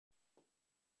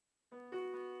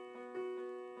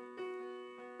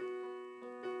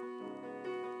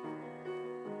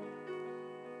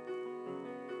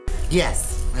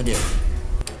Yes, I do.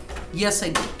 Yes, I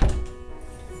do.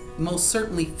 Most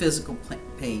certainly physical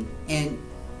pain. And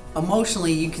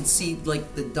emotionally, you can see,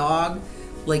 like, the dog,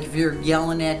 like if you're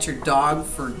yelling at your dog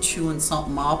for chewing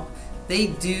something up, they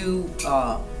do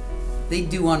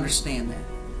understand that.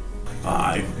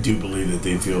 I do believe that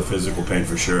they feel physical pain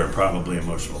for sure, and probably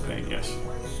emotional pain, yes.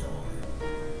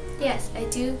 Yes, I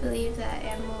do believe that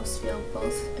animals feel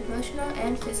both emotional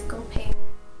and physical pain.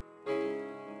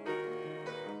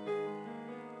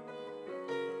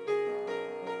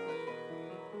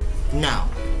 No.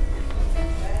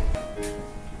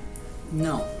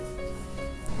 No.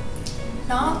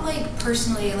 Not like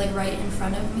personally, like right in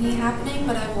front of me happening,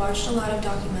 but I've watched a lot of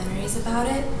documentaries about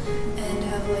it and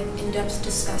have like in-depth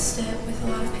discussed it with a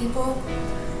lot of people.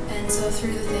 And so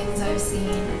through the things I've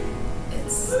seen,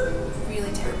 it's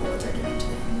really terrible what they're doing to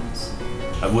animals.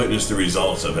 I've witnessed the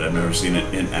results of it. I've never seen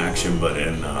it in action, but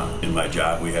in my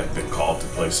job we have been called to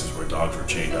places where dogs were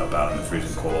chained up out in the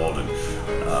freezing cold, and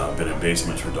been in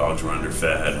basements where dogs were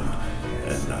underfed,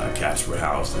 and cats were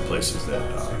housed in places that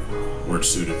weren't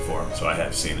suited for them, so I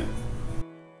have seen it.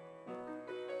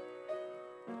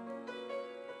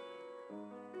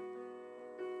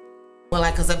 Well,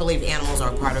 because I believe animals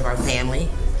are a part of our family.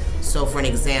 So for an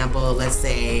example, let's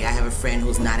say I have a friend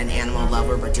who's not an animal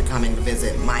lover, but you're coming to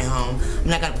visit my home. I'm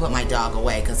not going to put my dog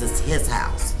away because it's his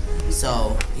house.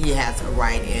 So he has a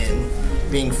right in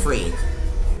being free.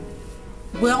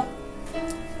 Well,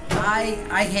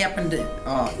 I happen to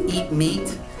eat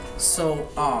meat, so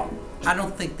I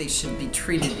don't think they should be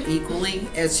treated equally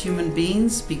as human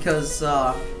beings, because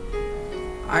I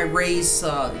raise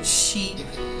sheep,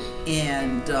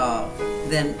 and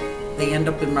then they end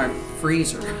up in my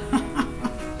freezer.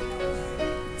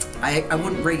 I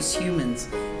wouldn't raise humans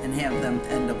and have them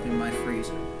end up in my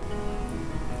freezer.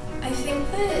 I think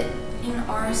that in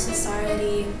our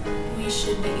society we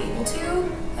should be able to.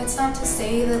 That's not to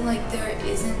say that like there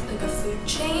isn't like a food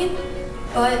chain,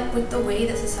 but with the way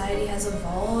that society has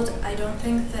evolved, I don't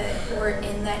think that we're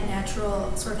in that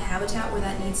natural sort of habitat where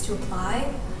that needs to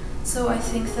apply. So I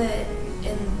think that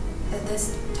at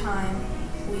this time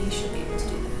we should be able to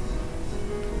do that.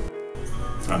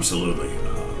 Absolutely.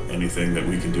 Anything that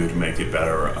we can do to make it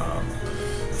better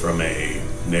from a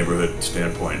neighborhood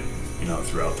standpoint,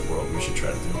 throughout the world, we should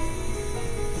try to do.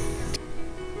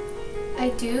 I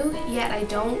do, yet I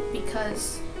don't,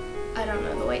 because I don't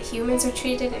know the way humans are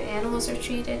treated and animals are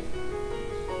treated.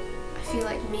 I feel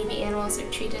like maybe animals are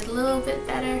treated a little bit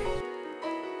better.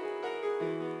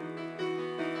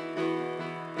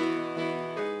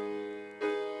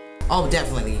 Oh,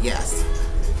 definitely, yes.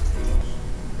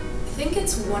 I think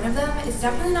it's one of them. It's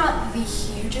definitely not the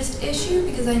hugest issue,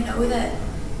 because I know that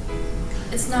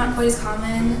it's not quite as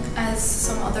common as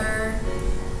some other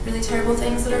really terrible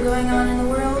things that are going on in the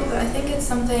world, but I think it's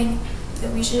something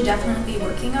that we should definitely be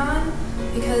working on,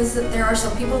 because there are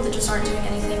some people that just aren't doing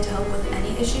anything to help with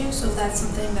any issue, so if that's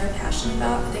something they're passionate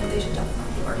about, I think they should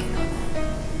definitely be working on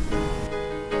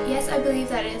that. Yes, I believe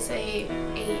that is a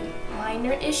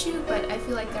minor issue, but I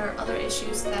feel like there are other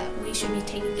issues that we should be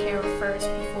taking care of first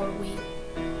before we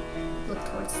look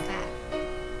towards that.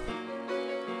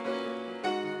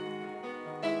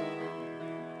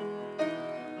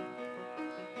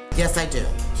 Yes, I do.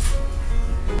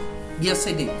 Yes,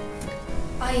 I do.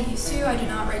 I used to, I do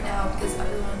not right now, because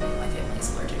everyone in my family is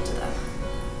allergic to them.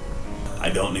 I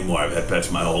don't anymore. I've had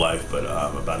pets my whole life, but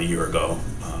about a year ago,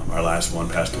 our last one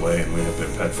passed away, and we have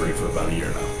been pet-free for about a year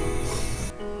now.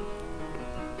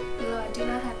 No, I do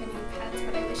not have any pets,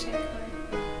 but I wish I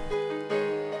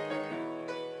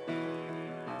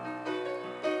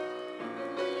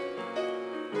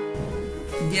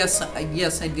could.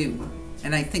 Yes, I do.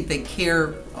 And I think they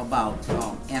care about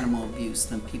animal abuse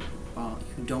than people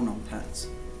who don't own pets.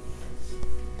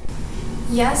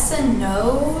 Yes and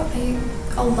no.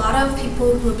 A lot of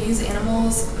people who abuse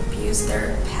animals abuse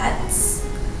their pets.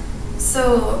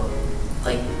 So,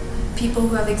 like, people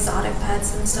who have exotic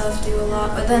pets and stuff do a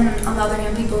lot. But then, on the other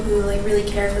hand, people who like really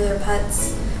care for their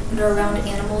pets and are around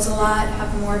animals a lot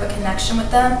have more of a connection with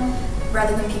them,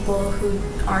 rather than people who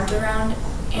aren't around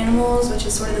animals, which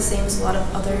is sort of the same as a lot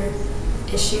of other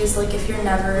issues. Like, if you're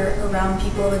never around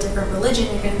people of a different religion,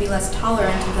 you're going to be less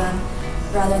tolerant of them,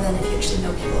 rather than if you actually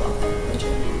know people of that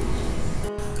religion.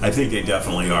 I think they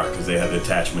definitely are, because they have the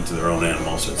attachment to their own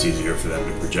animals, so it's easier for them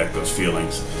to project those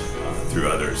feelings through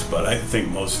others. But I think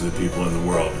most of the people in the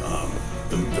world,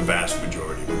 the vast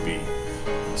majority, would be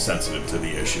sensitive to the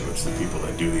issue. It's the people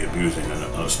that do the abusing, and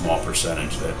a small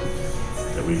percentage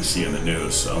that we see in the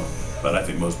news. So, but I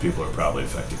think most people are probably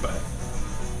affected by it.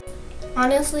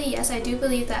 Honestly, yes, I do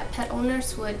believe that pet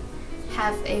owners would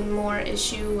have a more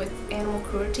issue with animal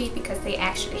cruelty because they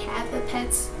actually have the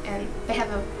pets and they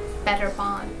have a better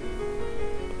bond